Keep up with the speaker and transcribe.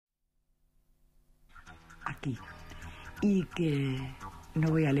aquí y que no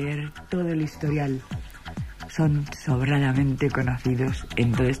voy a leer todo el historial. Son sobradamente conocidos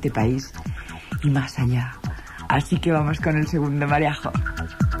en todo este país y más allá. Así que vamos con el segundo mareajo.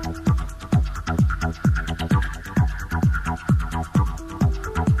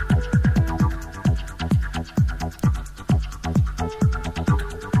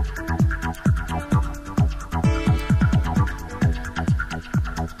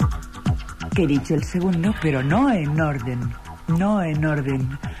 Que he dicho el segundo, pero no en orden. No en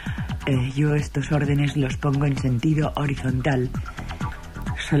orden. Yo estos órdenes los pongo en sentido horizontal.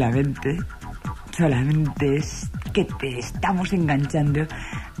 Solamente es que te estamos enganchando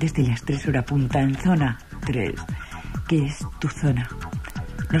desde las 3 horas punta en zona 3, que es tu zona.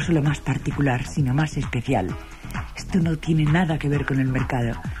 No solo más particular, sino más especial. Esto no tiene nada que ver con el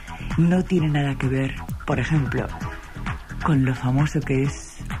mercado. No tiene nada que ver, por ejemplo, con lo famoso que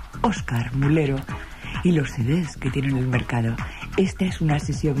es Oscar Mulero y los CDs que tiene en el mercado. Esta es una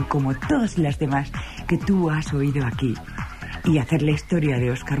sesión como todas las demás que tú has oído aquí. Y hacer la historia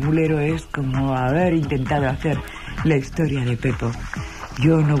de Oscar Mulero es como haber intentado hacer la historia de Pepo.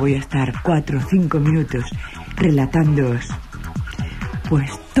 Yo no voy a estar 4 o 5 minutos relatándoos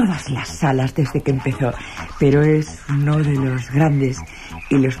pues todas las salas desde que empezó, pero es uno de los grandes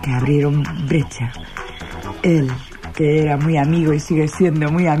y los que abrieron brecha. Él, que era muy amigo y sigue siendo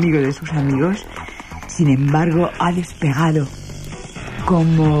muy amigo de sus amigos, sin embargo ha despegado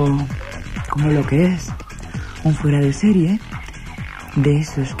como lo que es un fuera de serie, de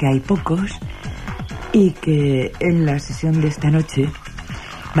esos que hay pocos, y que en la sesión de esta noche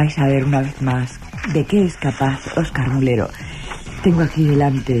vais a ver una vez más de qué es capaz Oscar Mulero. Tengo aquí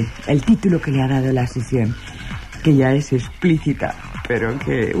delante el título que le ha dado la sesión, que ya es explícita, pero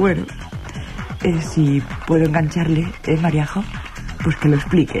que, bueno, si puedo engancharle, Mariajo, pues que lo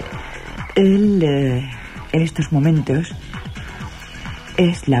explique. Él, en estos momentos,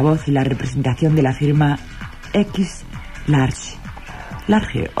 es la voz y la representación de la firma X Large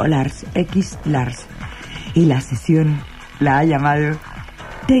o Large, X Large, y la sesión la ha llamado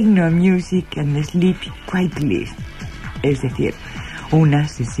Techno Music and Sleep Quietly, es decir, una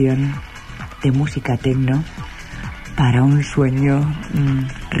sesión de música techno para un sueño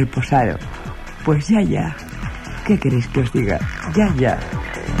reposado. Pues ya, ¿qué queréis que os diga? Ya.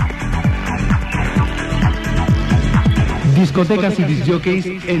 Discotecas y discjockeys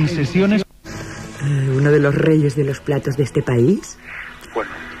en sesiones. Uno de los reyes de los platos de este país.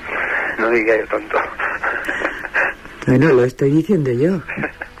 Bueno, no diga yo tonto. Bueno, lo estoy diciendo yo.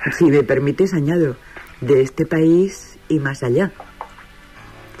 Si me permites, añado, de este país y más allá.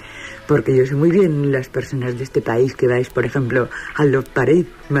 Porque yo sé muy bien las personas de este país que vais, por ejemplo, al Love Parade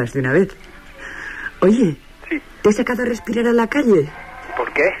más de una vez. Oye, sí. ¿Te he sacado a respirar a la calle?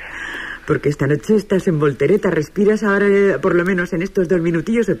 ¿Por qué? Porque esta noche estás en voltereta. ¿Respiras ahora, por lo menos en estos 2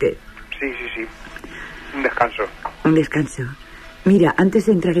 minutillos o qué? Sí. Un descanso. Un descanso. Mira, antes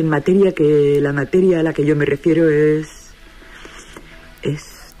de entrar en materia, que la materia a la que yo me refiero es,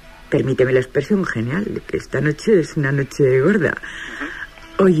 permíteme la expresión genial, que esta noche es una noche gorda.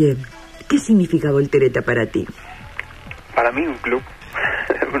 Uh-huh. Oye, ¿qué significa voltereta para ti? Para mí un club.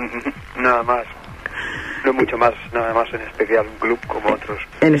 Nada más. No mucho más, nada más en especial un club como otros.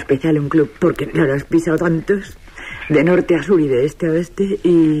 En especial un club, porque no lo has pisado tantos, de norte a sur y de este a oeste,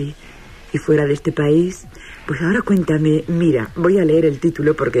 y fuera de este país. Pues ahora cuéntame, mira, voy a leer el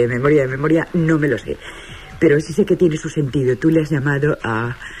título porque de memoria no me lo sé, pero sí sé que tiene su sentido. Tú le has llamado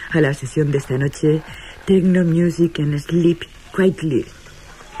a la sesión de esta noche Techno Music and Sleep Quietly.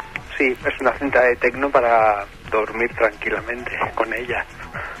 Sí, es una cinta de techno para dormir tranquilamente con ella.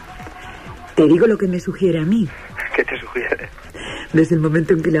 Te digo lo que me sugiere a mí. ¿Qué te sugiere? Desde el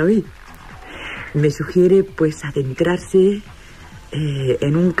momento en que la oí. Me sugiere, pues, adentrarse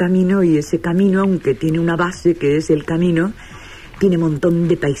en un camino, y ese camino, aunque tiene una base que es el camino, tiene un montón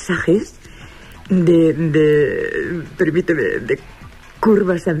de paisajes, permíteme, de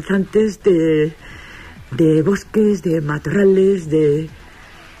curvas danzantes, de bosques, de matorrales, de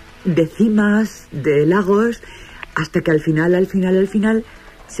cimas, de lagos, hasta que al final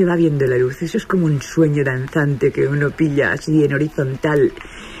se va viendo la luz. Eso es como un sueño danzante que uno pilla así en horizontal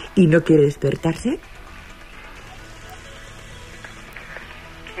y no quiere despertarse.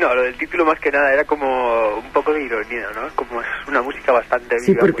 No, lo del título más que nada era como un poco de ironía, ¿no? Como es una música bastante viva.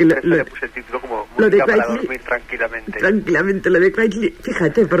 Sí, porque le puse el título como música para dormir tranquilamente. Tranquilamente, lo de Quietly,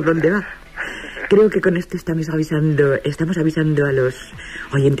 fíjate por dónde va. Creo que con esto estamos avisando a los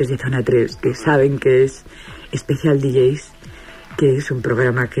oyentes de Zona 3 que saben que es Especial DJs, que es un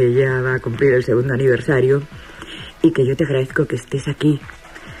programa que ya va a cumplir el 2º aniversario, y que yo te agradezco que estés aquí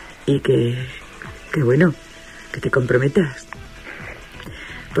y que bueno, que te comprometas.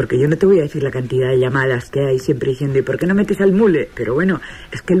 Porque yo no te voy a decir la cantidad de llamadas que hay siempre diciendo, ¿y por qué no metes al mule? Pero bueno,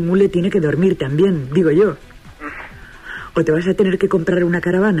 es que el mule tiene que dormir también, digo yo. ¿O te vas a tener que comprar una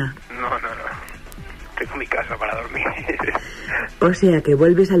caravana? No. Tengo mi casa para dormir. O sea que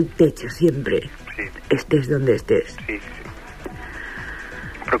vuelves al techo siempre. Sí. Estés donde estés. Sí.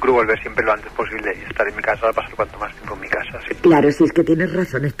 Procuro volver siempre lo antes posible y estar en mi casa, pasar cuanto más tiempo en mi casa, sí. Claro, si es que tienes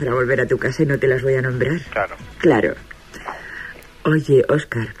razones para volver a tu casa y no te las voy a nombrar. Claro. Oye,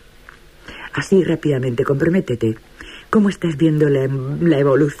 Óscar, así rápidamente, comprométete. ¿Cómo estás viendo la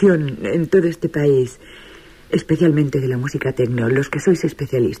evolución en todo este país, especialmente de la música techno, los que sois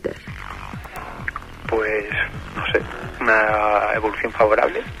especialistas? Pues, no sé, una evolución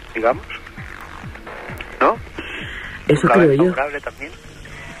favorable, digamos, ¿no? Eso creo yo. Favorable también.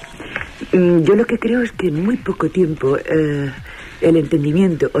 Yo lo que creo es que en muy poco tiempo el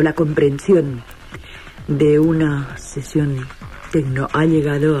entendimiento o la comprensión de una sesión techno ha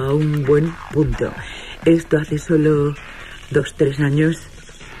llegado a un buen punto. Esto hace solo 2-3 años,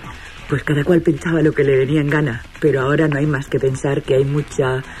 pues cada cual pensaba lo que le venía en gana, pero ahora no hay más que pensar que hay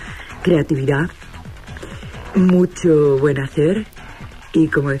mucha creatividad, mucho buen hacer y,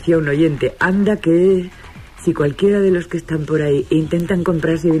 como decía un oyente, anda que si cualquiera de los que están por ahí intentan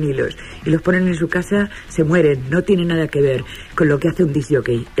comprarse vinilos y los ponen en su casa, se mueren, no tiene nada que ver con lo que hace un disc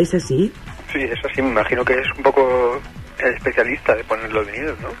jockey. ¿Es así? Sí, es así, me imagino que es un poco el especialista de poner los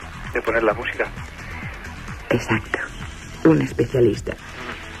vinilos, ¿no? De poner la música. Exacto, un especialista.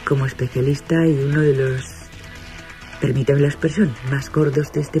 Como especialista y uno de los, permítame la expresión, más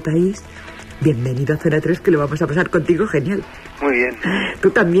gordos de este país. Bienvenido a Zona 3, que lo vamos a pasar contigo genial. Muy bien. Tú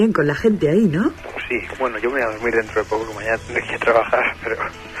también, con la gente ahí, ¿no? Sí, bueno, yo me voy a dormir dentro de poco, como ya tendré que trabajar, pero...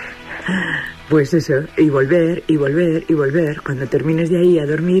 Pues eso, y volver. Cuando termines de ahí a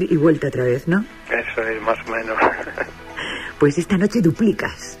dormir y vuelta otra vez, ¿no? Eso es, más o menos. Pues esta noche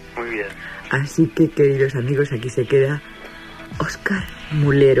duplicas. Muy bien. Así que, queridos amigos, aquí se queda Óscar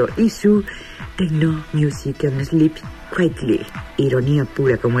Mulero y su Techno Music and Sleep Quietly. Ironía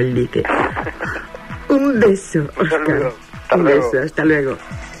pura, como él dice. Un beso, Óscar. Un beso, hasta luego.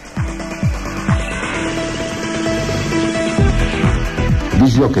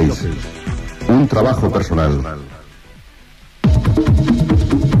 Disc Jockeys, un trabajo personal.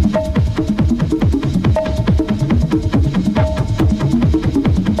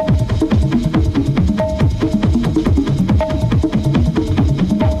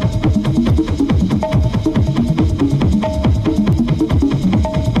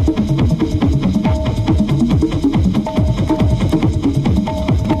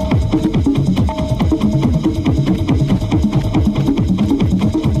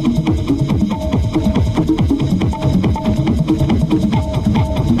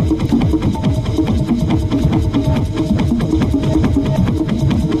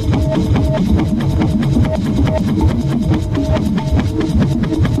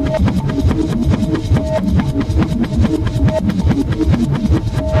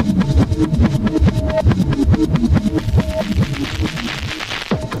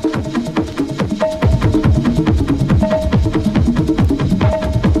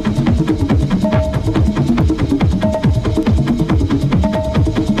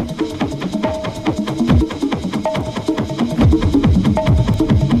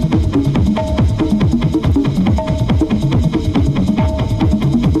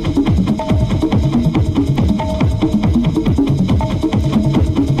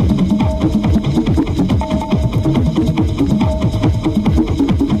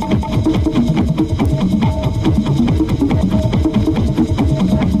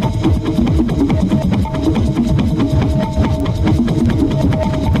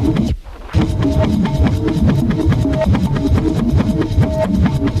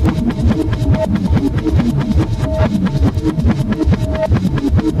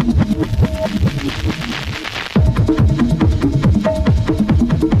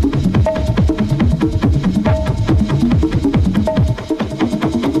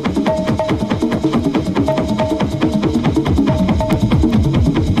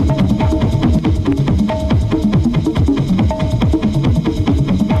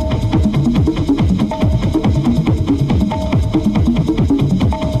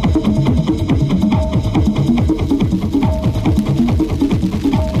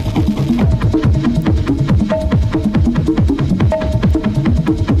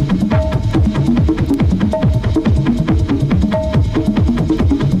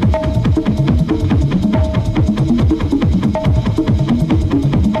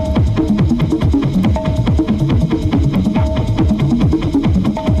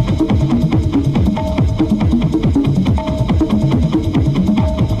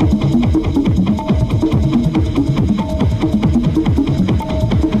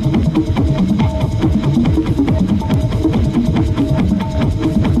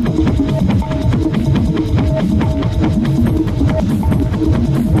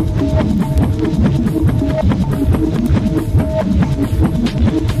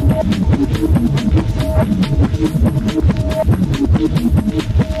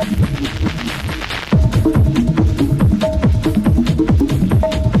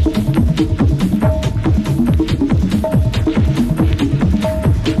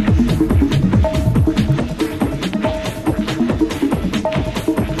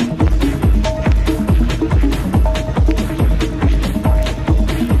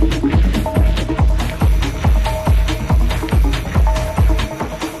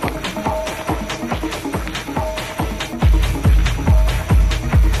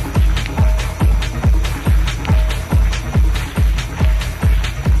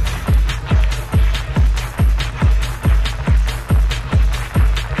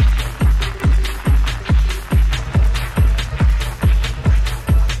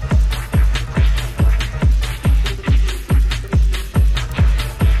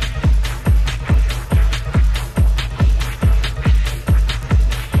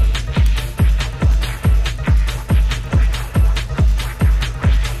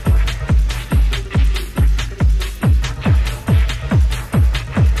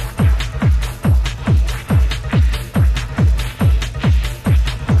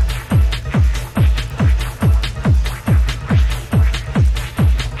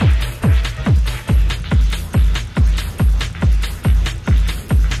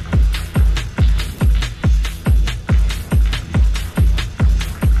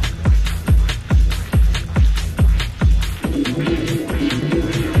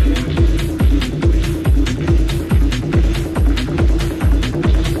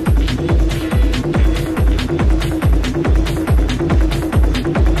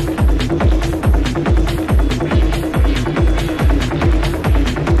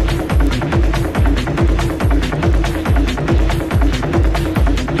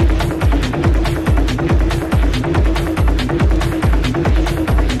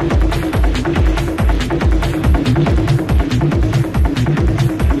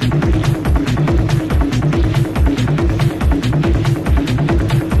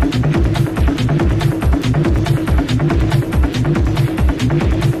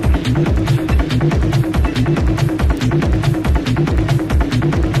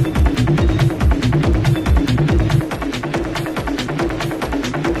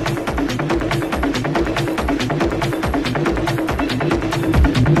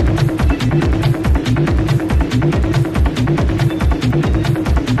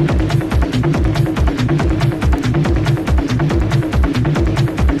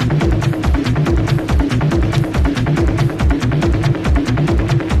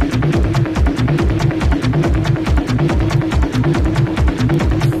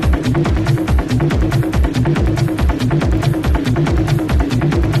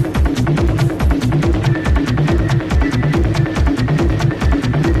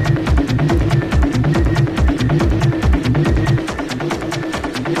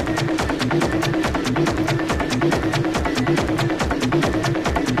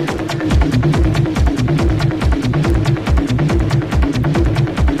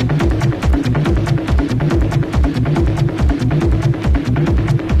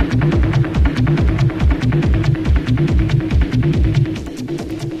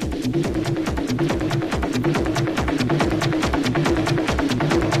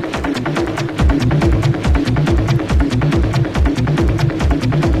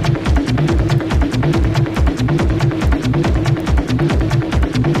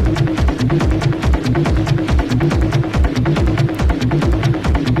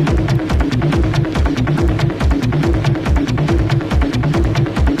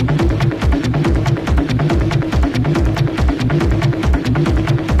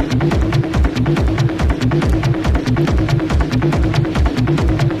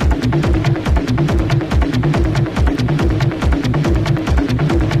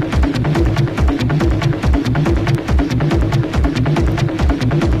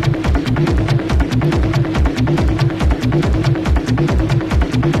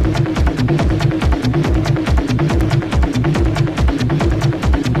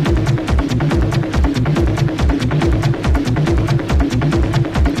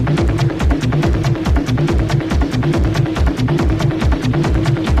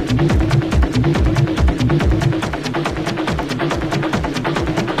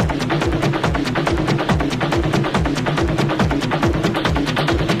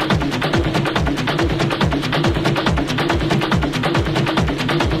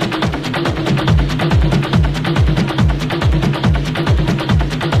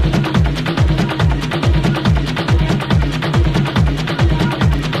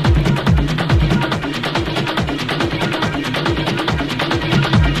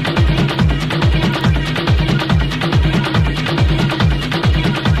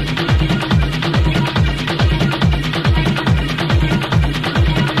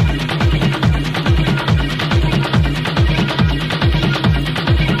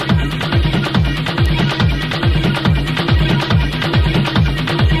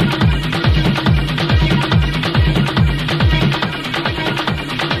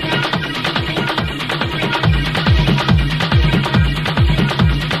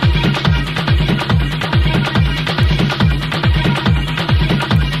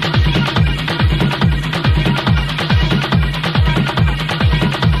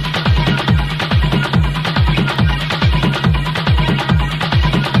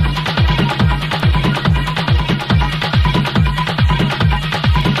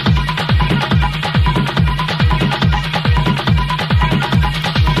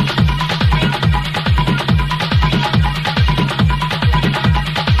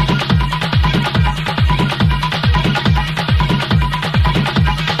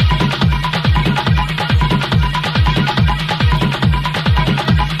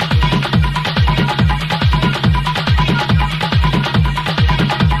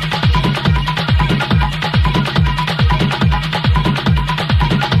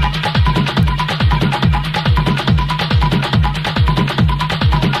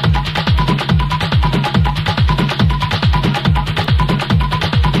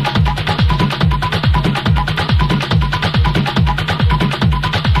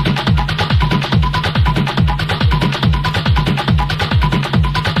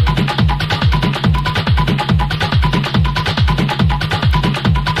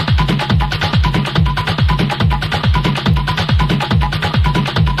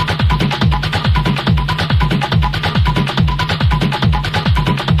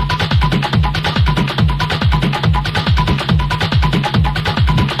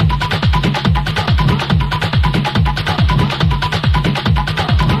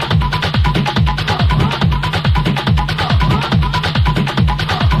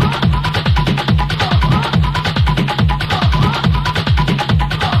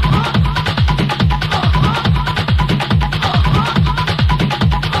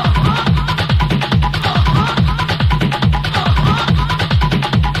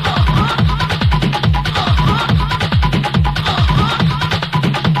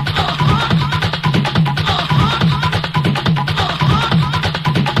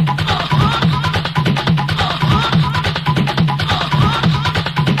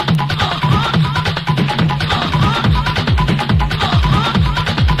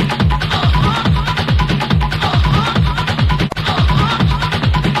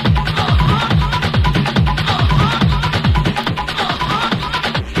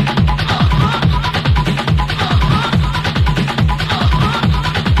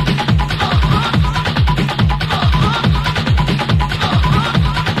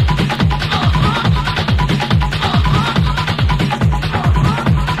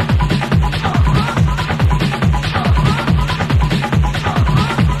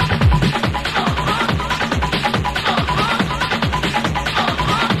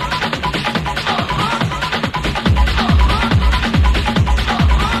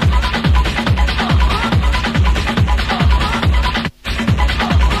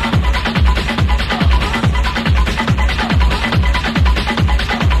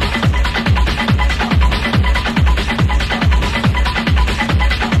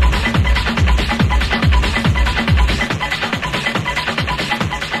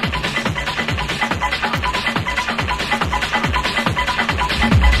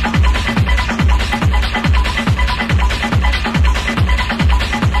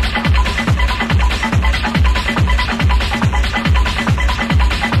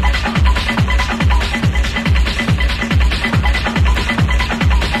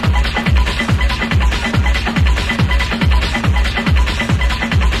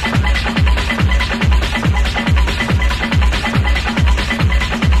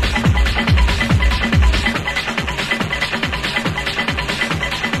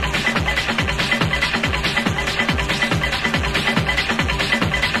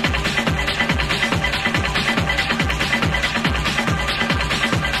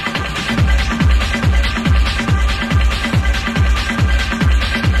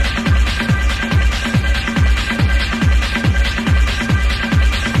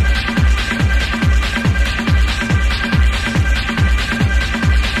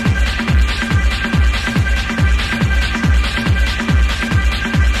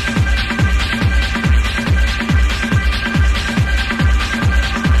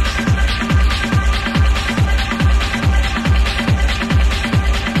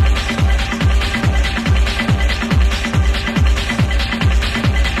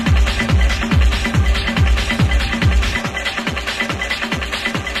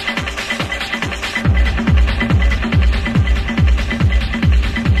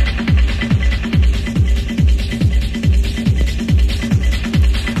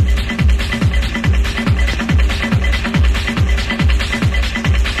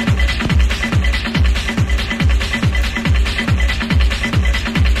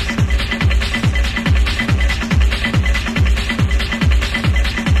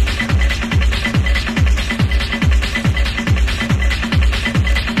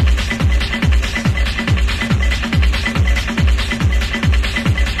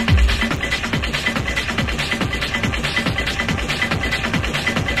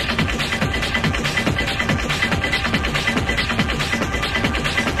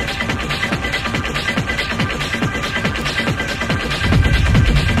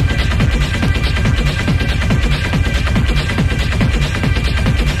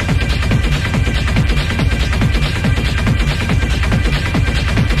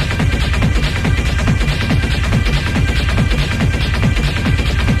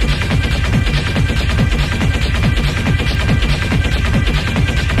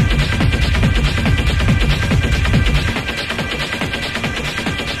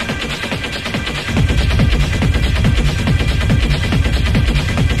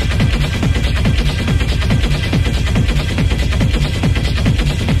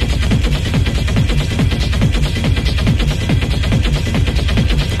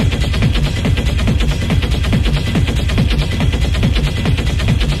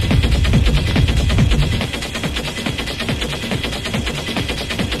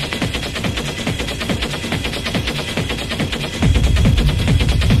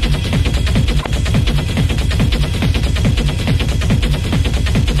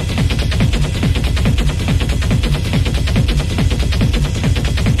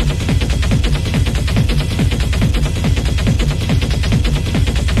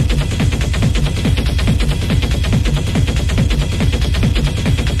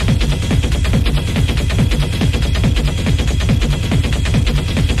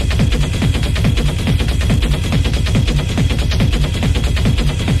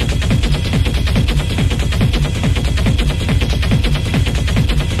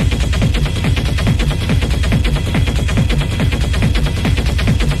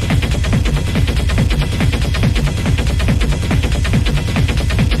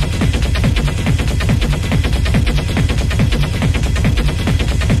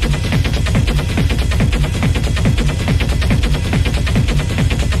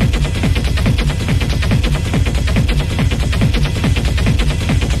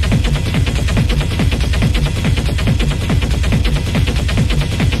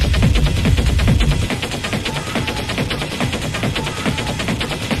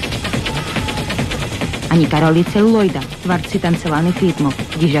 а не короли целлулоида, творцы танцевальных ритмов,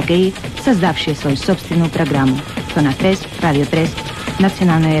 диджокеи, создавшие свою собственную программу. Zona 3, Radio 3,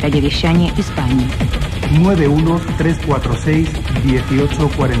 Nacional Radiovещание Испании.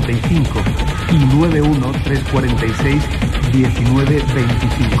 913461845 y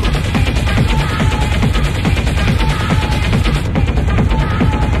 913461925.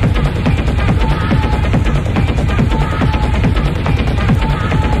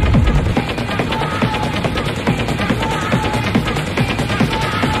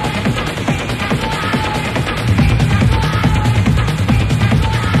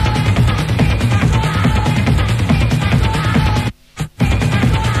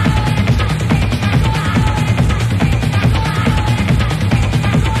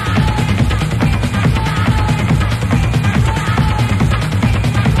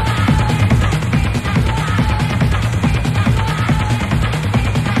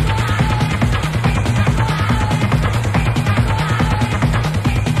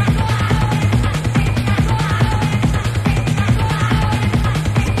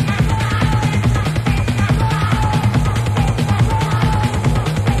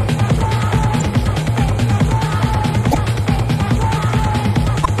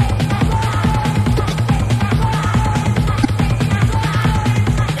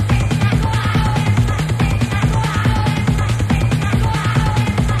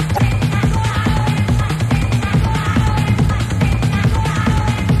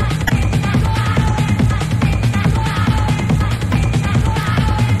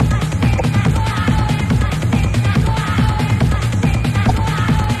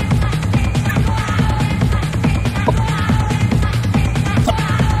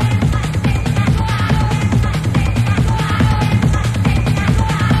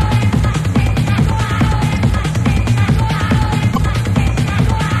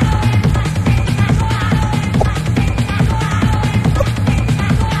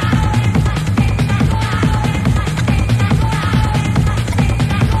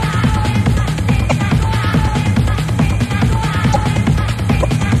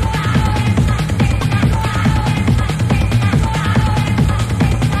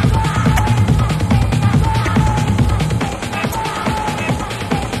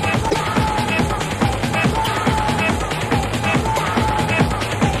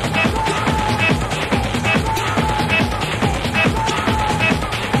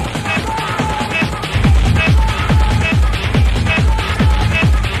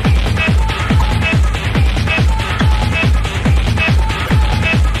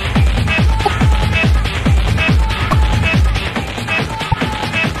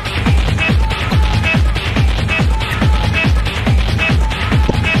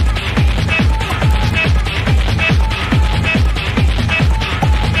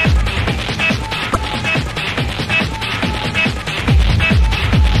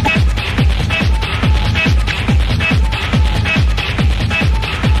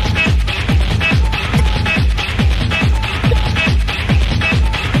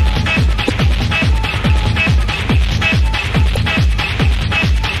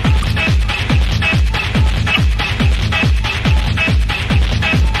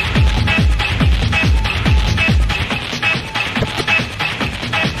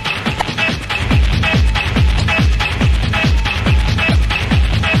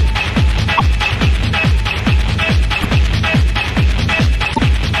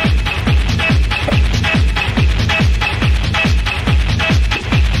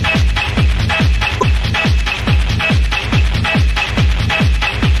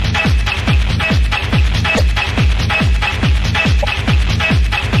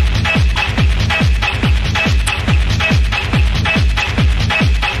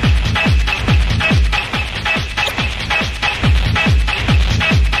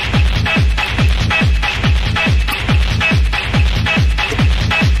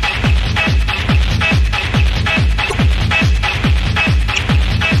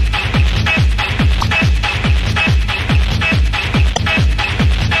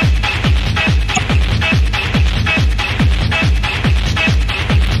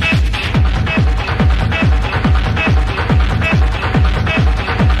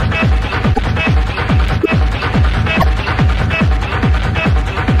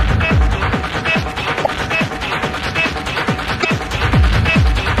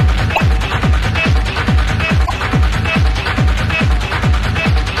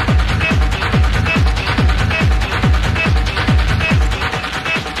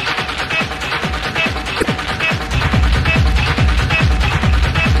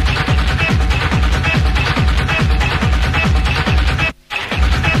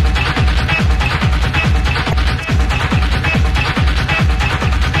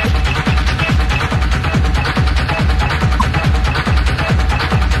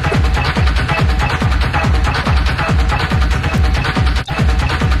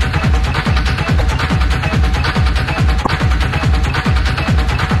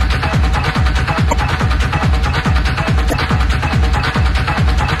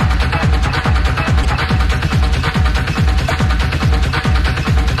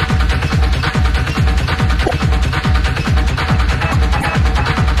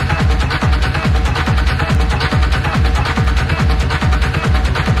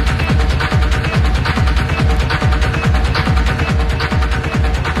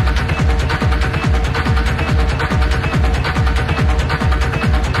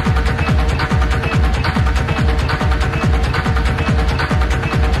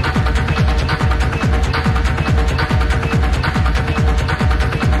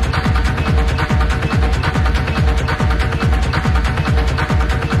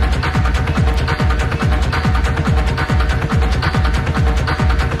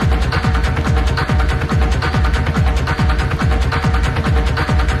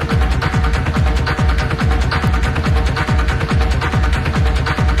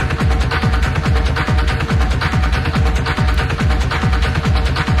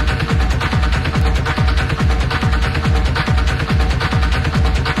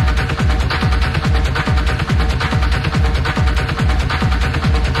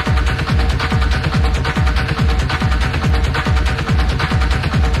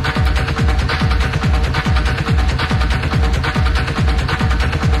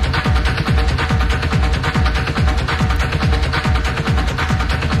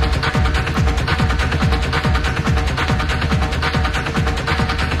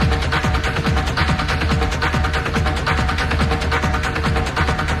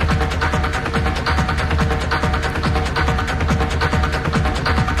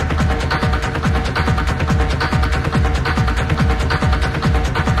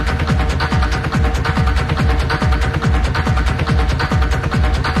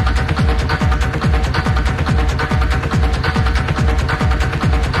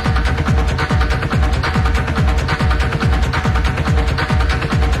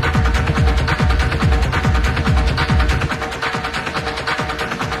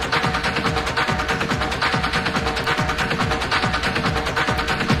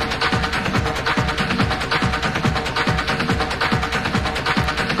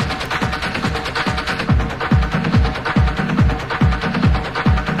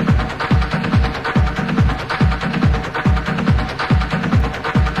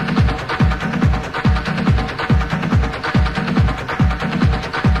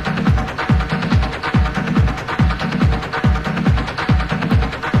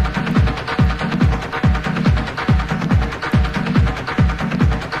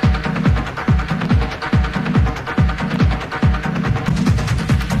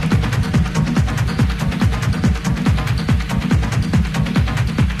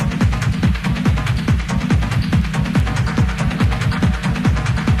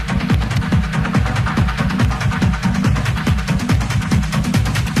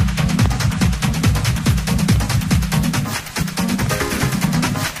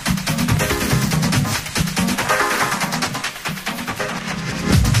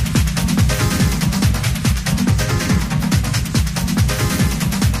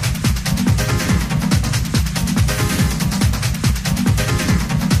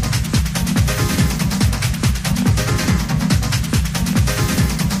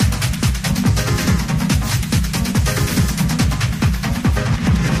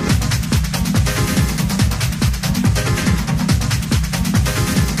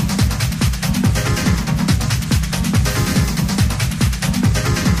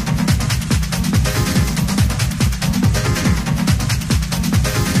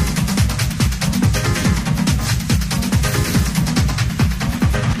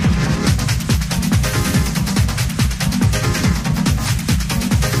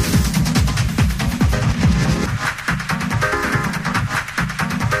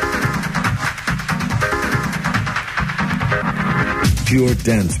 pure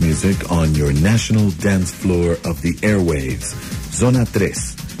dance music on your national dance floor of the airwaves. Zona 3,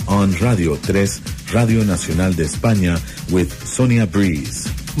 on Radio 3, Radio Nacional de España, with Sonia Breeze.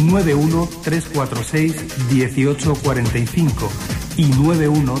 913461845 y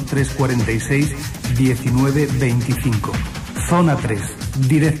 913461925. Zona 3,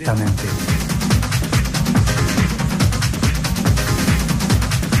 directamente.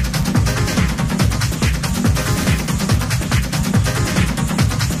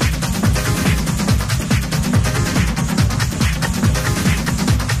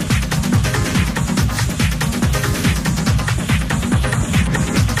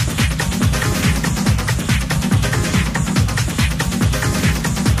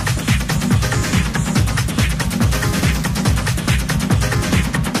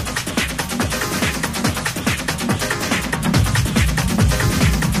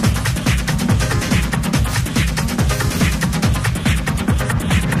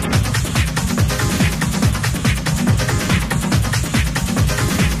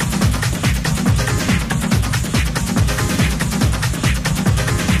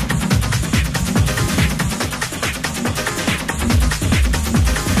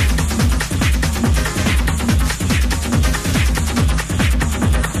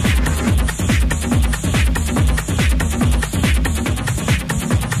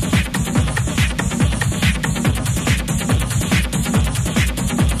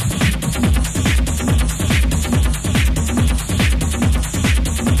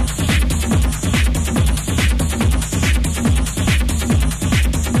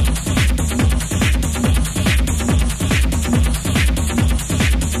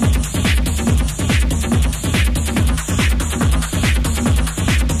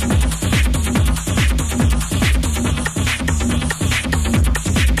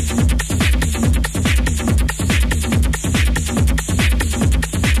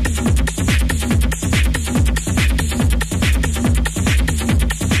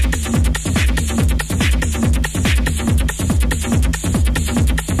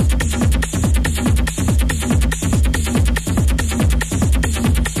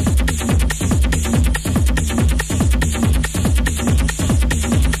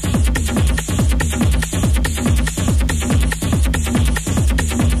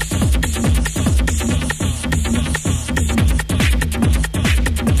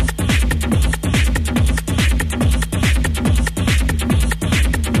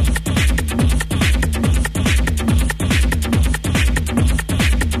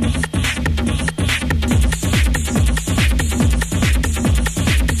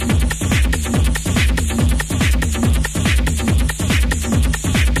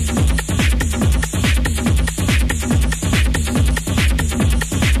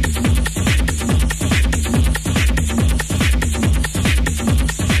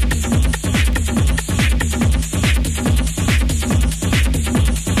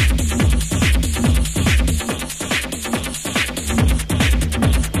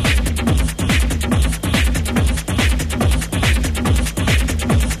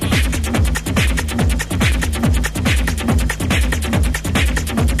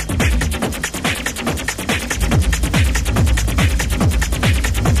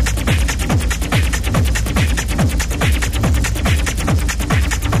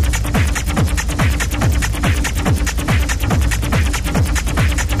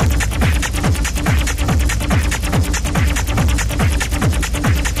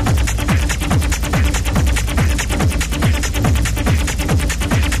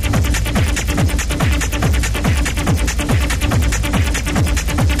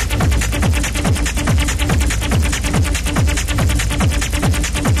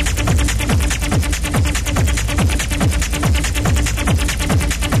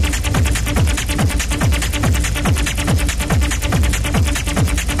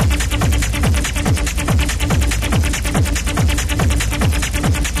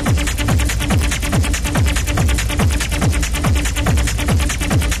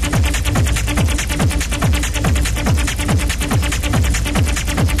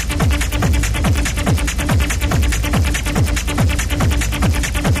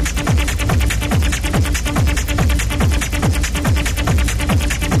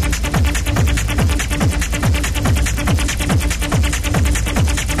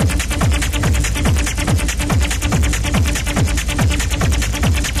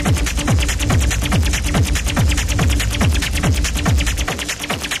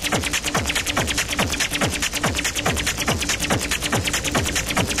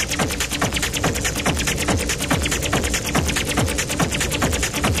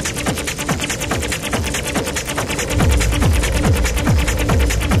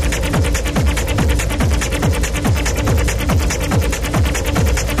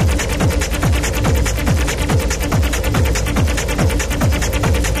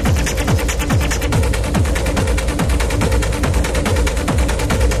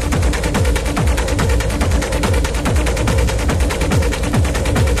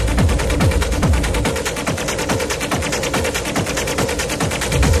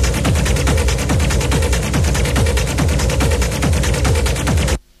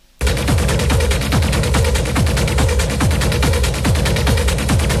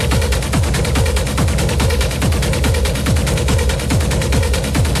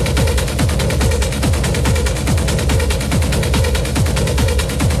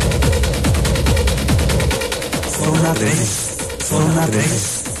 Zona 3, Zona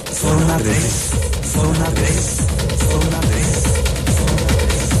 3, Zona 3, Zona 3, Zona 3.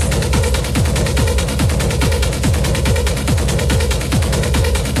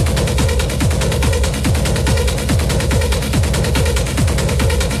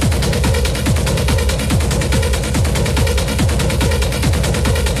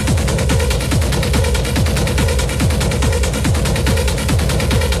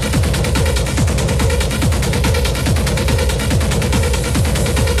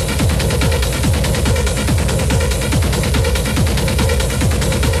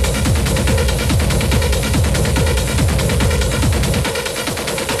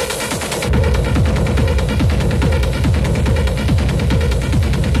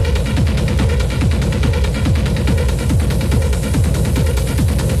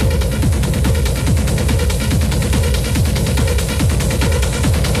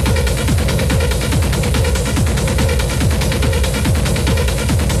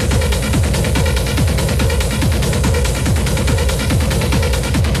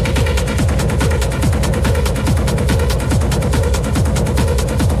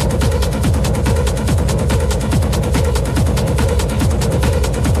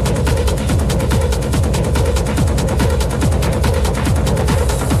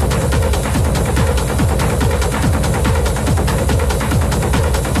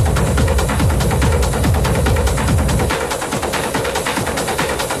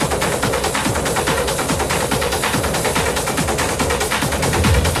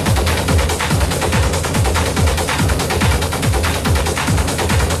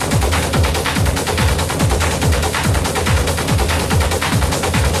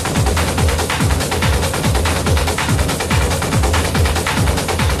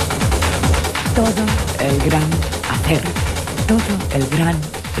 El gran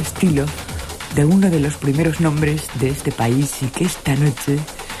estilo de uno de los primeros nombres de este país y que esta noche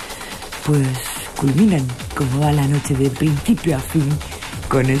pues culminan como va la noche de principio a fin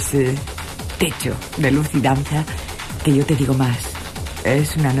con ese techo de luz y danza que yo te digo más,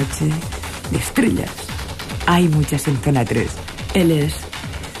 es una noche de estrellas. Hay muchas en Zona 3. Él es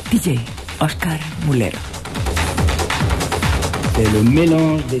DJ Oscar Mulero. C'est le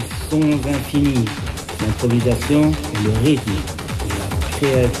mélange des sons infinis, l'improvisation et le rythme, la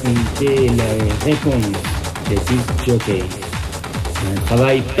créativité et la réponse des disc jockeys. C'est un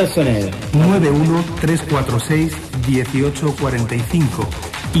travail personnel. 91346-1845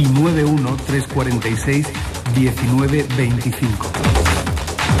 y 91346-1925.